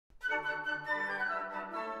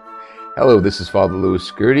Hello, this is Father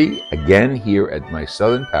Louis-Scurti, again here at my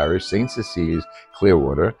southern parish, St. Cecilia's,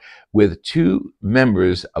 Clearwater, with two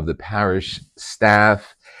members of the parish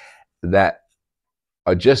staff that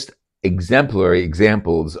are just exemplary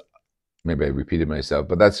examples, maybe I repeated myself,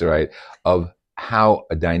 but that's all right, of how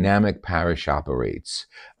a dynamic parish operates.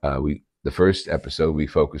 The first episode, we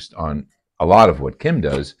focused on a lot of what Kim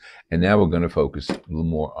does, and now we're going to focus a little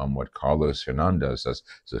more on what Carlos Hernandez does.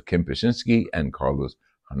 So Kim Paczynski and Carlos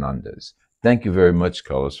Hernandez. Thank you very much,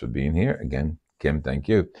 Carlos, for being here. Again, Kim, thank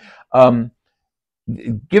you. Um,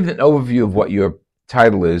 Give an overview of what your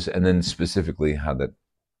title is, and then specifically how that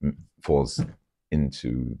falls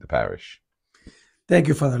into the parish. Thank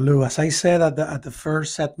you, Father Lou. As I said at the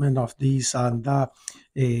first segment of this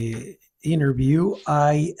interview,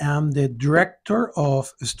 I am the Director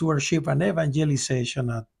of Stewardship and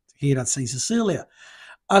Evangelization here at St. Cecilia.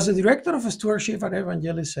 As the Director of Stewardship and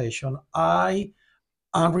Evangelization, I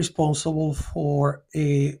am responsible for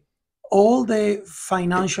all the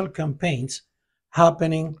financial campaigns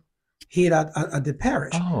happening here at the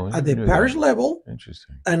parish, at the parish level,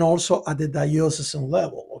 and also at the diocesan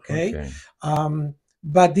level. Okay.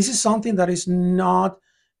 But this is something that is not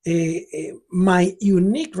my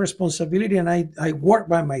unique responsibility, and I work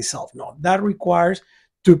by myself. No, that requires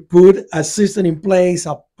to put a system in place,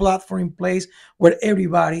 a platform in place where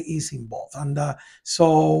everybody is involved, and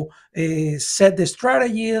so set the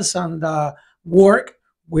strategies and work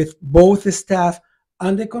with both the staff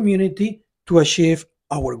and the community to achieve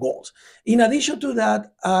our goals. In addition to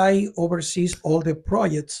that, I oversee all the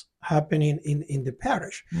projects happening in the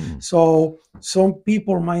parish. So some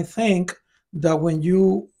people might think that when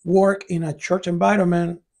you work in a church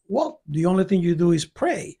environment, well, the only thing you do is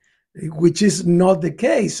pray, which is not the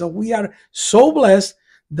case. So we are so blessed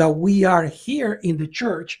that we are here in the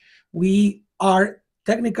church. We are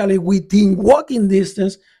technically within walking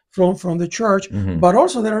distance from the church, but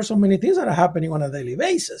also there are so many things that are happening on a daily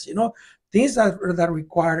basis, things that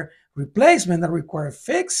require replacement, that require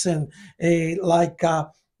fixing, like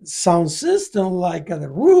sound system, like the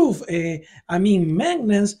roof,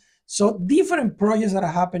 maintenance. So different projects that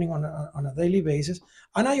are happening on a daily basis.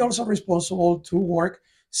 And I also responsible to work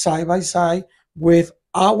side by side with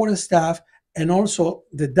our staff and also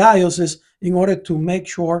the diocese in order to make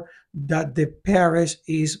sure that the parish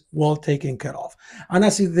is well taken care of. And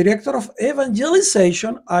as the Director of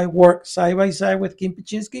Evangelization, I work side by side with Kim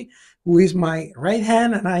Paczynski, who is my right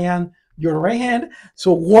hand, and I am your right hand.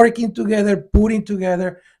 So working together, putting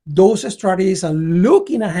together those strategies and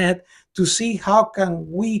looking ahead to see how can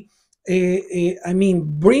we,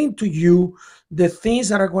 bring to you the things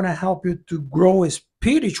that are going to help you to grow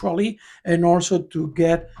spiritually and also to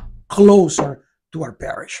get closer to our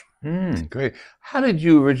parish. Great. How did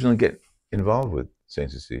you originally get involved with St.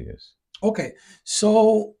 Cecilia's? Okay,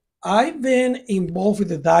 so I've been involved with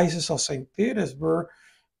the Diocese of St. Petersburg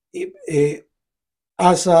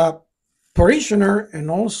as a parishioner and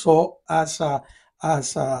also as a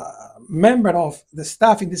member of the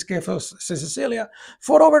staff, in this case of St. Cecilia,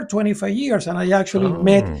 for over 25 years. And I actually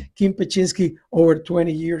met Kim Paczynski over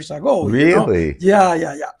 20 years ago. Really?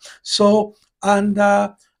 Yeah. So, and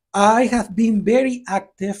I have been very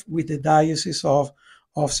active with the Diocese of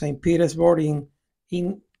St. Petersburg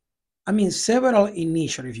in several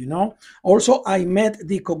initiatives, Also, I met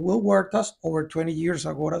Deacon Will Huertas over 20 years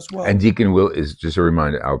ago as well. And Deacon Will is, just a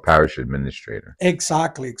reminder, our parish administrator.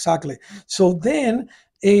 Exactly. So then,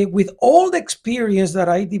 with all the experience that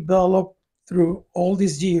I developed through all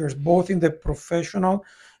these years, both in the professional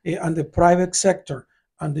and the private sector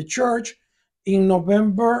and the church, in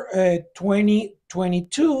November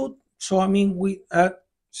 2022,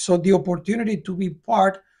 so the opportunity to be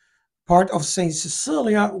part of St.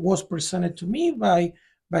 Cecilia was presented to me by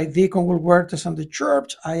Deacon Will Huertas and the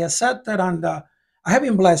church. I accepted, and I have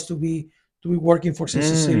been blessed to be working for St.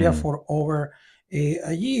 Cecilia for over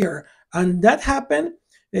a year. And that happened,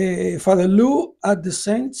 Father Lou, at the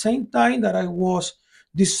same time that I was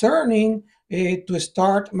discerning to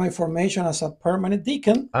start my formation as a permanent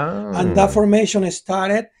deacon. And that formation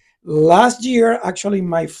started last year. Actually,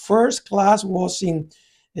 my first class was in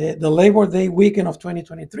the Labor Day weekend of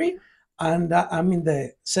 2023. And I'm in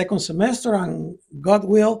the second semester, and God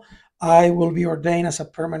will, I will be ordained as a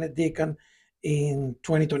permanent deacon in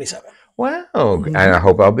 2027. Wow. And I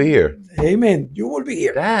hope I'll be here. Amen. You will be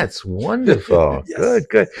here. That's wonderful. Yes.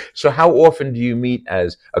 Good. So how often do you meet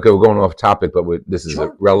okay, we're going off topic, but this is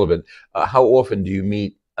relevant. How often do you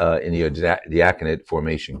meet in your diaconate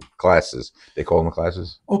formation classes? They call them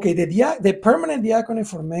classes? Okay, the permanent diaconate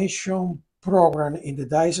formation program in the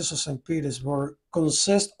Diocese of St. Petersburg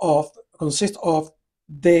consists of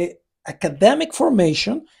the academic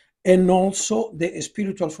formation and also the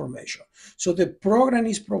spiritual formation. So the program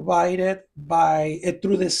is provided by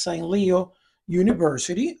through the St. Leo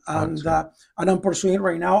University, and I'm pursuing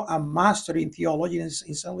right now a master in theology in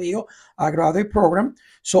St. Leo, a graduate program.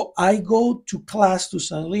 So I go to class to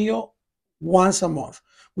St. Leo once a month,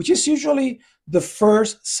 which is usually the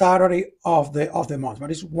first Saturday of the month,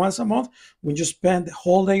 but it's once a month. We just spend the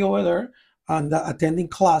whole day over there and attending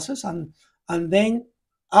classes, and then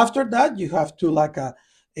after that you have to like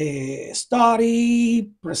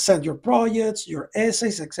study, present your projects, your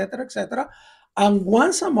essays, etc., etc. And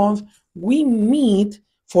once a month we meet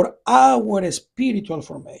for our spiritual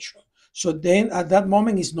formation. So then at that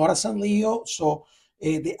moment it's not a San Leo. So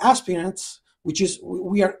the aspirants, which is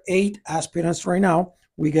we are 8 aspirants right now,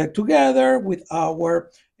 we get together with our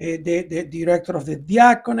the director of the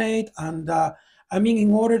diaconate, and I mean,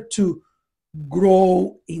 in order to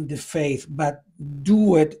grow in the faith, but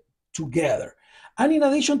do it together. And in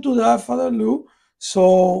addition to that, Father Lou,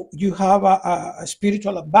 so you have a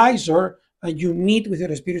spiritual advisor, and you meet with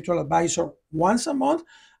your spiritual advisor once a month,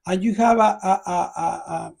 and you have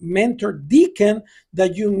a mentor deacon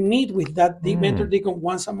that you meet with that mentor deacon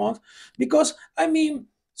once a month. Because I mean,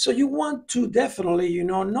 so you want to definitely, you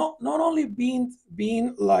know, not only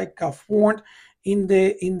being like a formed in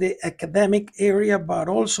the academic area, but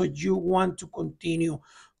also you want to continue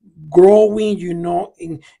growing, you know,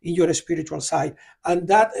 in your spiritual side, and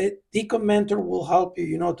that deacon mentor will help you,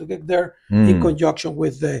 you know, to get there in conjunction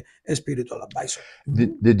with the spiritual advisor.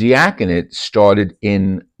 The diaconate started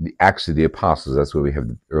in the Acts of the Apostles. That's where we have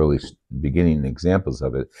the early beginning examples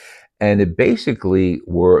of it. And it basically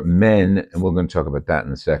were men, and we're going to talk about that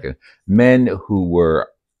in a second, men who were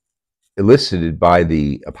elicited by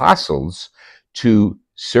the apostles to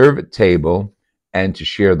serve at table and to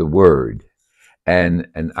share the word. And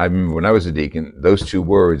I remember when I was a deacon, those 2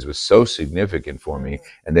 words were so significant for me,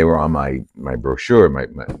 and they were on my brochure,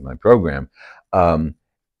 my program. And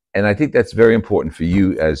I think that's very important for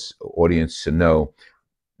you as audience to know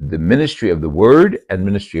the ministry of the word and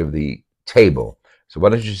ministry of the table. So why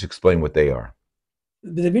don't you just explain what they are?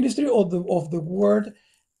 The ministry of the word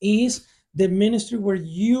is the ministry where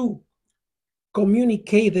you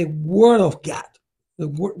communicate the word of God.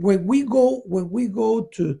 When we go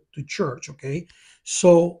to church, okay,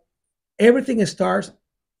 so everything starts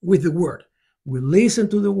with the word. We listen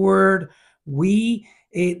to the word. We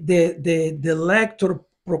the lector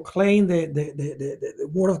proclaim the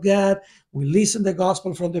word of God. We listen the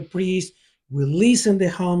gospel from the priest. We listen the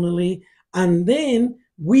homily, and then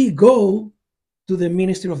we go to the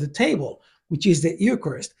ministry of the table, which is the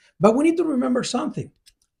Eucharist. But we need to remember something.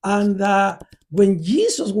 And when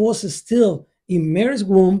Jesus was still in Mary's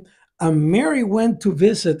womb, and Mary went to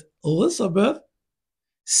visit Elizabeth,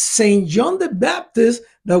 Saint John the Baptist,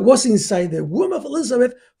 that was inside the womb of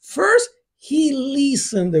Elizabeth, first he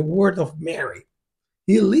listened the word of Mary.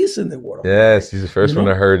 He listened the word of Mary. Yes, he's the first one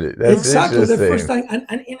to heard it. That's exactly the first time. And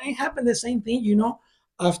it happened the same thing, you know,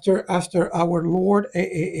 after our Lord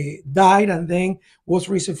died and then was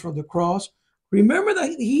risen from the cross. Remember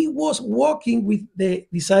that he was walking with the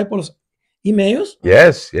disciples Emmaus?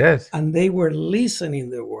 Yes, yes. And they were listening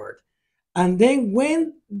the word. And then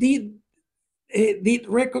when did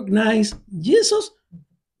recognize Jesus?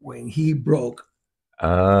 When he broke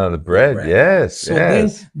the bread. Yes, so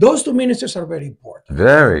yes. then those 2 ministers are very important.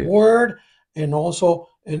 Very. The word and also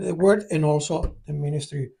the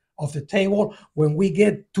ministry of the table, when we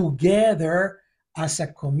get together as a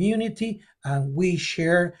community and we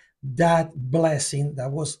share that blessing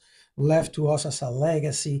that was left to us as a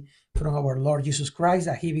legacy from our Lord Jesus Christ,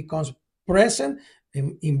 that he becomes present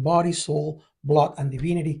in body, soul, blood, and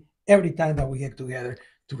divinity every time that we get together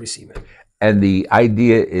to receive it. And the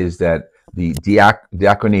idea is that the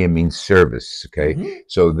diaconia means service, okay?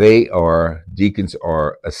 So deacons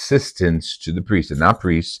are assistants to the priest. They're not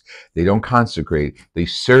priests. They don't consecrate. They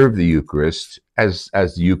serve the Eucharist as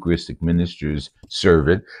the Eucharistic ministers serve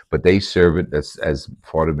it, but they serve it as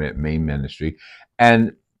part of the main ministry.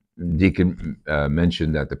 And deacon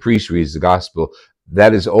mentioned that the priest reads the gospel.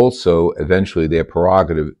 That is also eventually their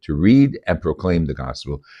prerogative to read and proclaim the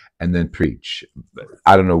gospel and then preach.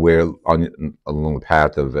 I don't know where along the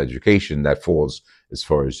path of education that falls as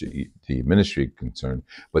far as the ministry is concerned,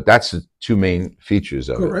 but that's the 2 main features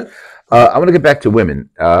of it. I want to get back to women.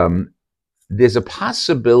 There's a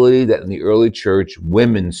possibility that in the early church,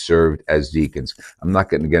 women served as deacons. I'm not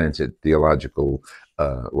going to get into theological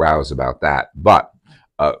rows about that, but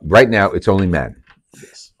right now it's only men.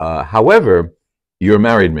 Yes. However, you're a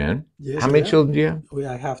married man. Yes, how many children do you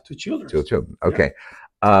have? I have 2 children. 2 children. Okay.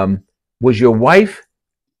 Yeah. Was your wife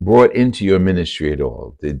brought into your ministry at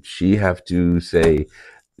all? Did she have to say,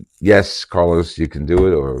 yes, Carlos, you can do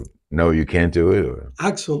it, or no, you can't do it, or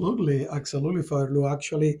Absolutely, absolutely, Father Lou.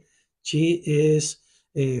 Actually, she is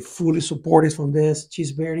fully supported from this.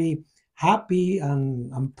 She's very happy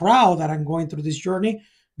and proud that I'm going through this journey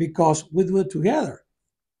because we do it together.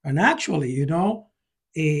 And actually,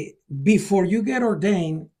 before you get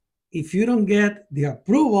ordained, if you don't get the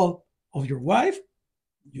approval of your wife,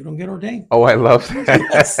 you don't get ordained. oh, I love that.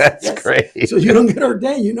 Yes, That's yes. great. So you don't get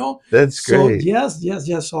ordained. That's So great. yes, yes,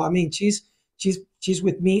 yes. So I mean, she's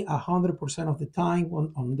with me 100% of the time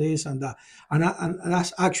on this and that, and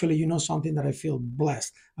that's actually something that I feel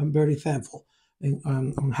blessed. I'm very thankful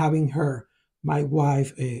on having her, my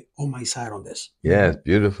wife, on my side on this. Yes,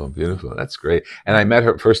 beautiful, beautiful. That's great. And I met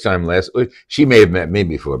her first time last. She may have met me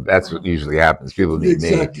before. But that's what usually happens. People meet me.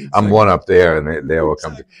 Exactly, I'm exactly, one up there, and they all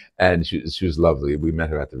come. exactly, And she was lovely. We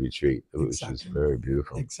met her at the retreat, which was exactly, very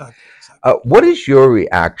beautiful. exactly, exactly. What is your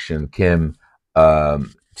reaction, Kim,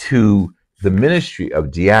 to the ministry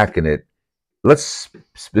of diaconate? Let's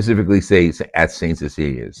specifically say at Saint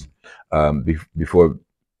Cecilia's. Before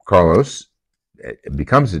Carlos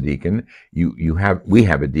becomes a deacon, we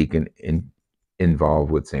have a deacon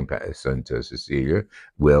involved with Saint Cecilia,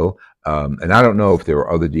 Will, and I don't know if there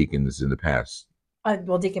were other deacons in the past.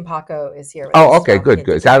 Well, Deacon Paco is here with Oh, us. okay, Yeah, good.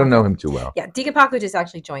 Deacon I don't know Paco. him too well. Yeah, Deacon Paco just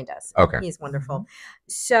actually joined us. Okay. He's wonderful.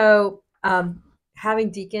 So having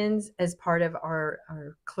deacons as part of our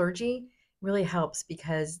clergy really helps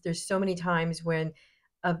because there's so many times when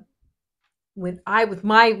with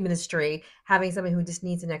my ministry, having someone who just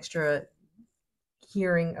needs an extra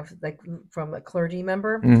hearing of from a clergy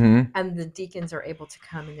member, and the deacons are able to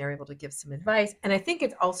come and they're able to give some advice. And I think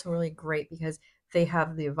it's also really great because they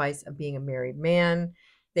have the advice of being a married man,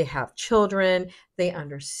 they have children, they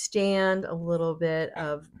understand a little bit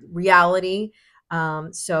of reality.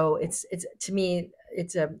 So it's to me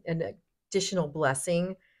it's an additional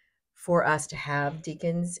blessing for us to have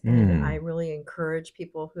deacons, and I really encourage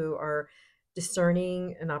people who are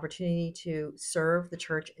discerning an opportunity to serve the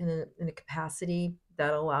church in a capacity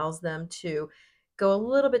that allows them to go a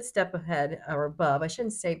little bit step ahead or above. I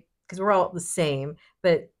shouldn't say because we're all the same,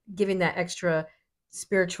 but giving that extra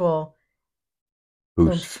spiritual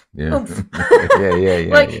Oomph. Yeah. oomph.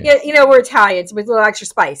 Yeah. We're Italians with a little extra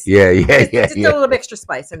spice. Yeah. Just a little extra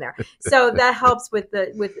spice in there. So that helps with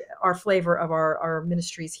our flavor of our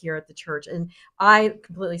ministries here at the church. And I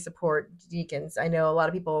completely support deacons. I know a lot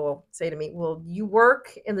of people will say to me, well, you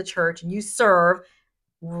work in the church and you serve.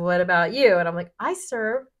 What about you? And I'm like, I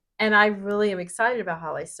serve. And I really am excited about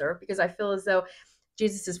how I serve because I feel as though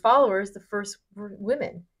Jesus's followers, the first were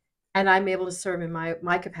women. And I'm able to serve in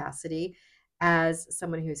my capacity as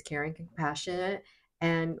someone who's caring, compassionate,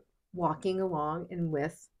 and walking along and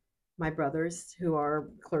with my brothers who are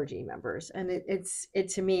clergy members. And it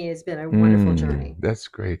to me has been a wonderful journey. That's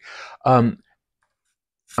great. I'm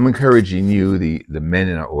encouraging you, the men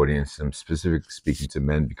in our audience. I'm specifically speaking to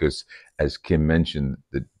men because, as Kim mentioned,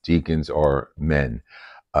 the deacons are men,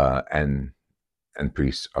 and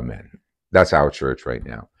priests are men. That's our church right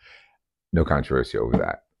now. No controversy over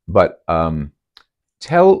that. But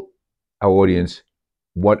tell our audience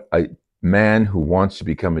what a man who wants to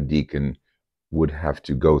become a deacon would have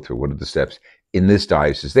to go through. What are the steps in this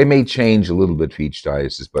diocese? They may change a little bit for each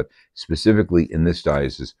diocese, but specifically in this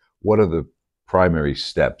diocese, what are the primary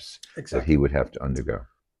steps that he would have to undergo?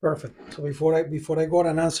 Perfect. So before I go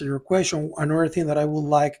and answer your question, another thing that I would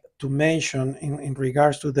like to mention in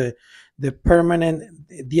regards to the permanent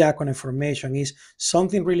diaconate formation is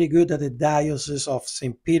something really good that the Diocese of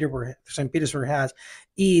St. Petersburg has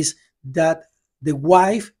is that the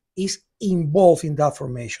wife is involved in that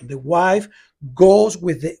formation. The wife goes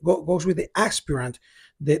with the aspirant,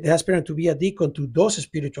 the aspirant to be a deacon to those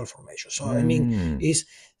spiritual formations. So I mean,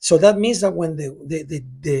 so that means that when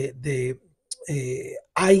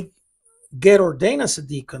I get ordained as a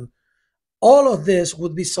deacon, all of this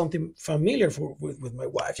would be something familiar with my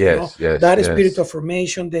wife. Yes. Spiritual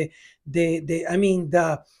formation,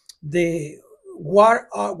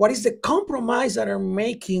 what is the compromise that I'm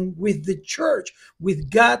making with the church, with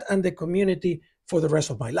God and the community for the rest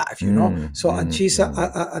of my life, So and she's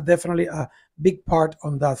definitely a big part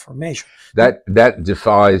on that formation. That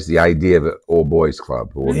defies the idea of an all boys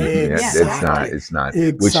club. Exactly. It's not,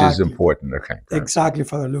 which is important. Okay. Exactly,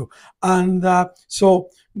 Father Lou. And so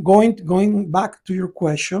going back to your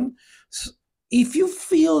question, if you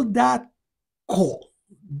feel that call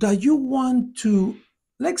that you want to,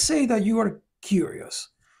 let's say that you are curious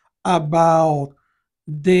about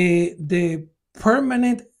the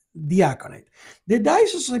permanent diaconate, the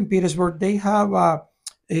Diocese of St. Petersburg, they have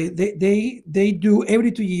they do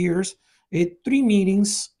every 2 years 3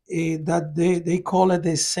 meetings that they call it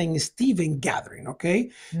the St. Stephen gathering.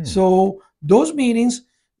 Okay, Hmm. so those meetings,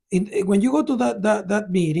 when you go to that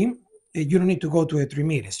meeting, you don't need to go to the 3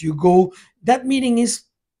 meetings. You go. That meeting is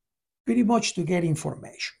pretty much to get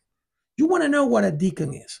information. You want to know what a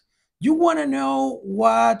deacon is. You want to know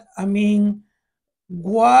what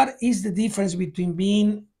is the difference between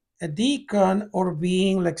being a deacon or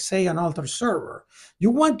being, let's say, an altar server. You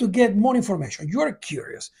want to get more information. You're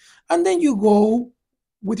curious. And then you go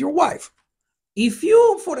with your wife. If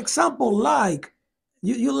you, for example, like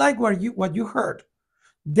you like what you heard,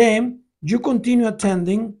 then you continue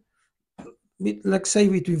attending, let's say,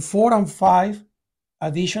 between 4 and 5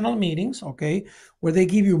 additional meetings, okay, where they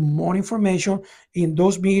give you more information. In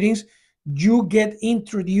those meetings, you get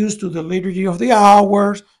introduced to the liturgy of the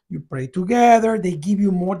hours. You pray together. They give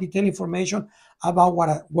you more detailed information about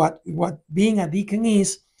what being a deacon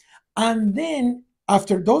is. And then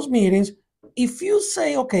after those meetings, if you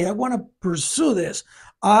say, okay, I want to pursue this,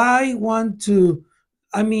 I want to,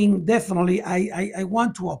 definitely, I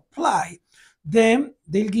want to apply, then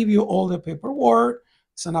they'll give you all the paperwork.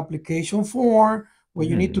 It's an application form where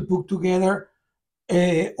you need to put together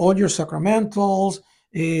all your sacramentals.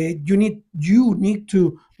 You need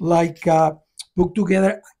to put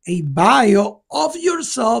together a bio of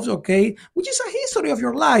yourselves, okay, which is a history of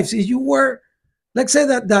your lives. If you were, let's say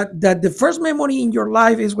that the first memory in your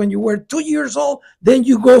life is when you were 2 years old, then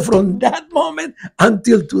you go from that moment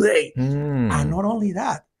until today. And not only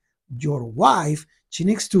that, your wife, she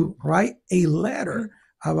needs to write a letter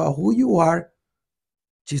about who you are.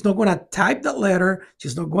 She's not going to type that letter.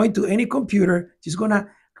 She's not going to any computer. She's going to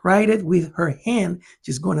write it with her hand.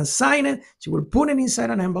 She's going to sign it. She will put it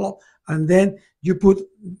inside an envelope. And then you put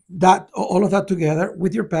all of that together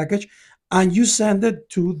with your package, and you send it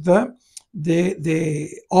to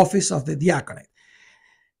the office of the diaconate.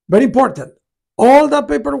 Very important. All that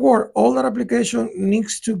paperwork, all that application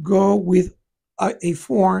needs to go with a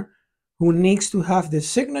form who needs to have the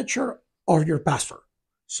signature of your pastor.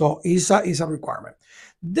 So it's a requirement.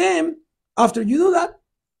 Then after you do that,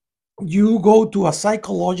 you go to a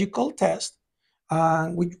psychological test.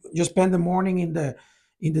 We just spend the morning in the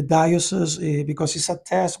diocese because it's a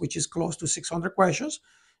test which is close to 600 questions.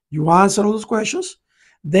 You answer all those questions.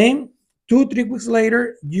 Then 2-3 weeks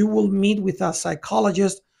later, you will meet with a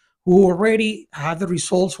psychologist who already had the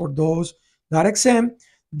results for that exam.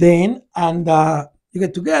 Then you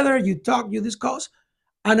get together, you talk, you discuss.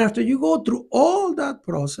 And after you go through all that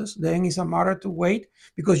process, then it's a matter to wait,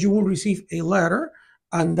 because you will receive a letter,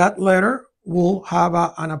 and that letter will have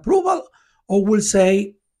an approval or will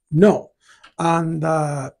say no. And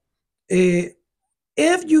if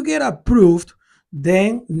you get approved,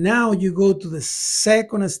 then now you go to the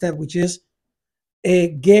second step, which is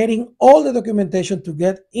getting all the documentation to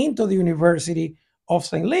get into the University of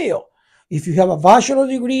St. Leo. If you have a bachelor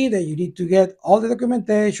degree, then you need to get all the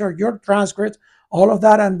documentation, your transcripts, all of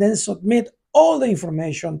that, and then submit all the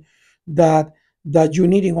information that you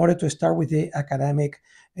need in order to start with the academic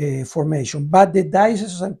formation. But the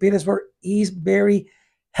Diocese of St. Petersburg is very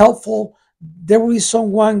helpful. There will be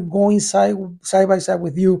someone going side by side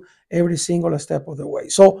with you every single step of the way.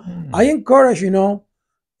 So I encourage,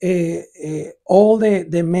 all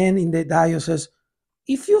the men in the diocese,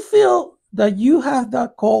 if you feel that you have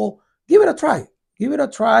that call, give it a try. Give it a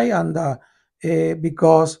try, and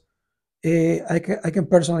because I can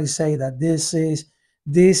personally say that this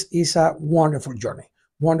is a wonderful journey,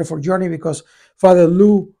 because Father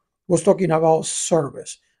Lou was talking about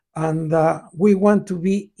service, and we want to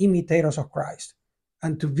be imitators of Christ,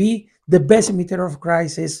 and to be the best imitator of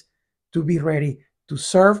Christ is to be ready to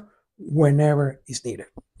serve whenever it's needed.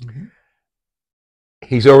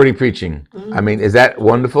 He's already preaching. I mean, is that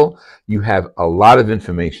wonderful? You have a lot of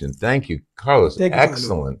information. Thank you, Carlos. Thank you,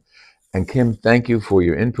 excellent. And Kim, thank you for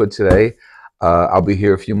your input today. I'll be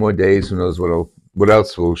here a few more days. Who knows what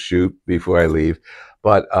else we'll shoot before I leave.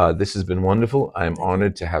 But this has been wonderful. I'm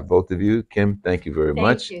honored to have both of you. Kim, thank you very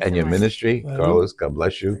much. And your ministry. Carlos, God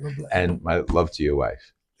bless you. And my love to your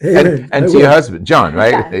wife. And to your husband, John,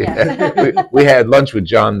 right? Yeah. we had lunch with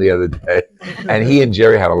John the other day, and he and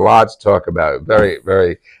Jerry had a lot to talk about. Very,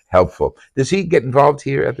 very helpful. Does he get involved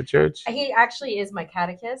here at the church? He actually is my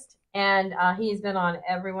catechist, and he's been on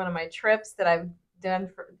every one of my trips that I've done.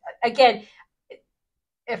 Again,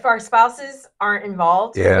 if our spouses aren't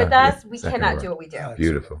involved with us, we cannot do what we do.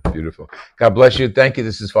 Beautiful, beautiful. God bless you. Thank you.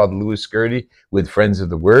 This is Father LouScurti with Friends of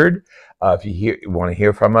the Word. If you want to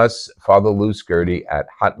hear from us, Father LouScurti at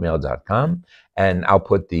hotmail.com. And I'll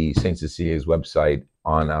put the St. Cecilia's website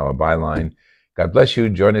on our byline. God bless you.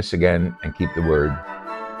 Join us again and keep the word.